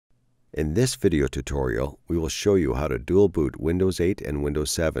In this video tutorial, we will show you how to dual boot Windows 8 and Windows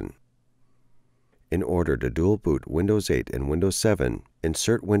 7. In order to dual boot Windows 8 and Windows 7,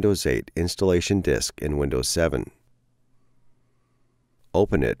 insert Windows 8 installation disk in Windows 7.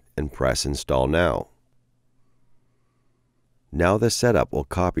 Open it and press Install Now. Now the setup will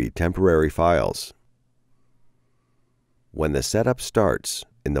copy temporary files. When the setup starts,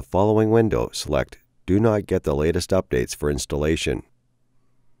 in the following window, select Do not get the latest updates for installation.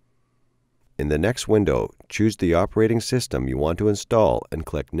 In the next window, choose the operating system you want to install and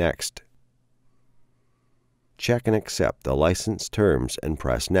click Next. Check and accept the license terms and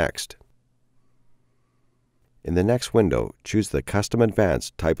press Next. In the next window, choose the Custom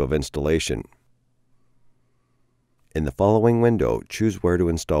Advanced type of installation. In the following window, choose where to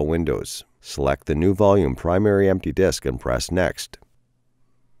install Windows. Select the New Volume Primary Empty Disk and press Next.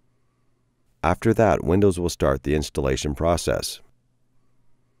 After that, Windows will start the installation process.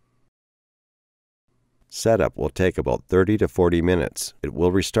 Setup will take about 30 to 40 minutes. It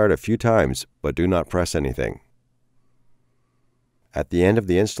will restart a few times, but do not press anything. At the end of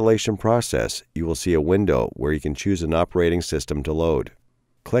the installation process, you will see a window where you can choose an operating system to load.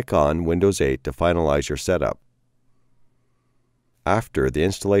 Click on Windows 8 to finalize your setup. After the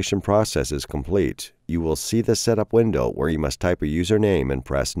installation process is complete, you will see the setup window where you must type a username and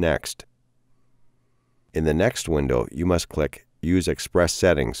press Next. In the next window, you must click Use Express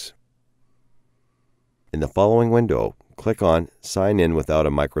Settings. In the following window, click on Sign in without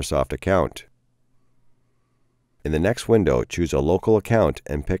a Microsoft account. In the next window, choose a local account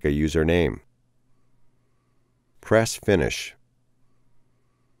and pick a username. Press Finish.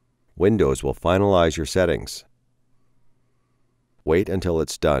 Windows will finalize your settings. Wait until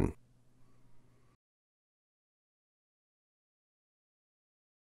it's done.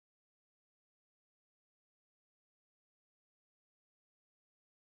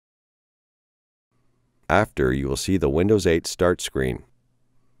 After, you will see the Windows 8 Start screen.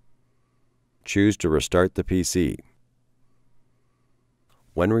 Choose to restart the PC.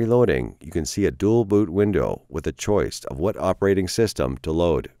 When reloading, you can see a dual boot window with a choice of what operating system to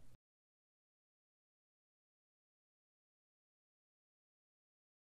load.